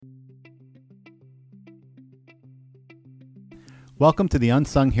Welcome to the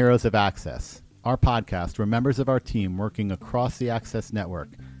Unsung Heroes of Access, our podcast where members of our team working across the Access Network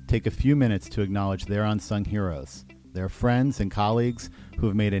take a few minutes to acknowledge their unsung heroes, their friends and colleagues who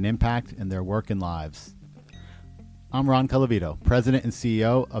have made an impact in their work and lives. I'm Ron Calavito, President and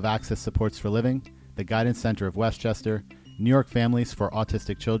CEO of Access Supports for Living, the Guidance Center of Westchester, New York Families for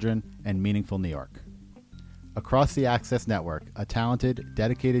Autistic Children, and Meaningful New York. Across the Access Network, a talented,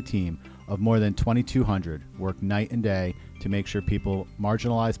 dedicated team of more than 2,200 work night and day to make sure people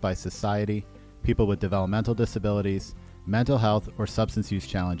marginalized by society, people with developmental disabilities, mental health or substance use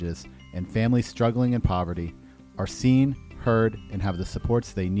challenges, and families struggling in poverty are seen, heard, and have the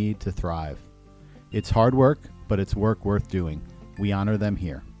supports they need to thrive. It's hard work, but it's work worth doing. We honor them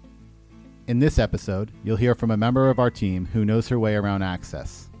here. In this episode, you'll hear from a member of our team who knows her way around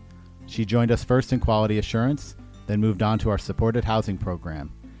access. She joined us first in quality assurance, then moved on to our supported housing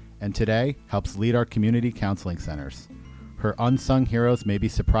program, and today helps lead our community counseling centers. Her unsung heroes may be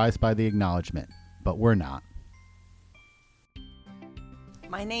surprised by the acknowledgement, but we're not.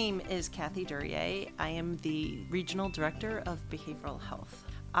 My name is Cathey Duryea. I am the Regional Director of Behavioral Health.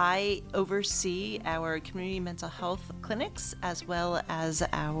 I oversee our community mental health clinics as well as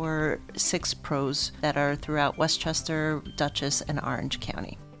our 6 pros that are throughout Westchester, Dutchess, and Orange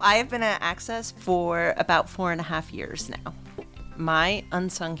County. I have been at Access for about 4.5 years now. My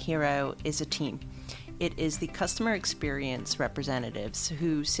unsung hero is a team. It is the customer experience representatives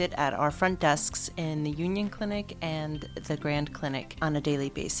who sit at our front desks in the Union Clinic and the Grand Clinic on a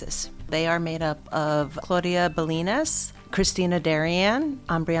daily basis. They are made up of Claudia Belinas, Christina Darian,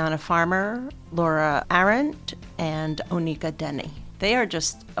 Ambriana Farmer, Laura Arendt, and Onika Denny. They are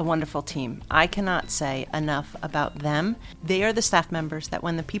just a wonderful team. I cannot say enough about them. They are the staff members that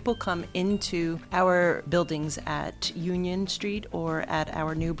when the people come into our buildings at Union Street or at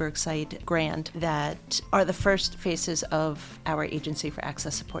our Newburgh site, Grand, that are the first faces of our agency for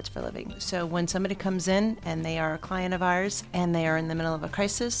Access Supports for Living. So when somebody comes in and they are a client of ours and they are in the middle of a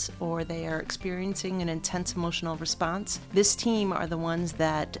crisis or they are experiencing an intense emotional response, this team are the ones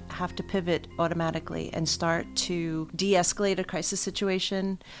that have to pivot automatically and start to de-escalate a crisis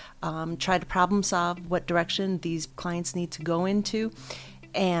situation, try to problem solve what direction these clients need to go into.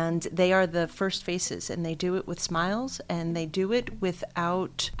 And they are the first faces, and they do it with smiles, and they do it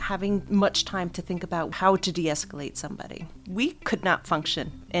without having much time to think about how to de-escalate somebody. We could not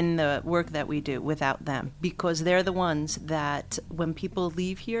function in the work that we do without them, because they're the ones that when people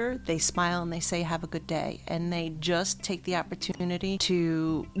leave here, they smile and they say, have a good day. And they just take the opportunity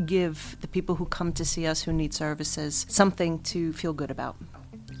to give the people who come to see us who need services something to feel good about.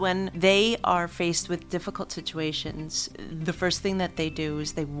 When they are faced with difficult situations, the first thing that they do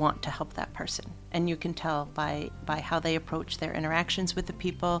is they want to help that person. And you can tell by how they approach their interactions with the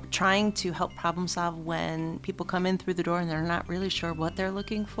people, trying to help problem solve when people come in through the door and they're not really sure what they're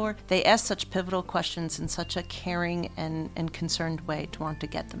looking for. They ask such pivotal questions in such a caring and concerned way to want to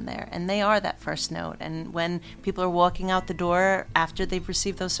get them there. And they are that first note. And when people are walking out the door after they've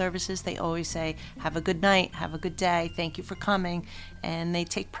received those services, they always say, have a good night, have a good day, thank you for coming. And they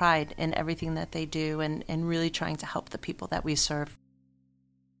take pride in everything that they do and really trying to help the people that we serve.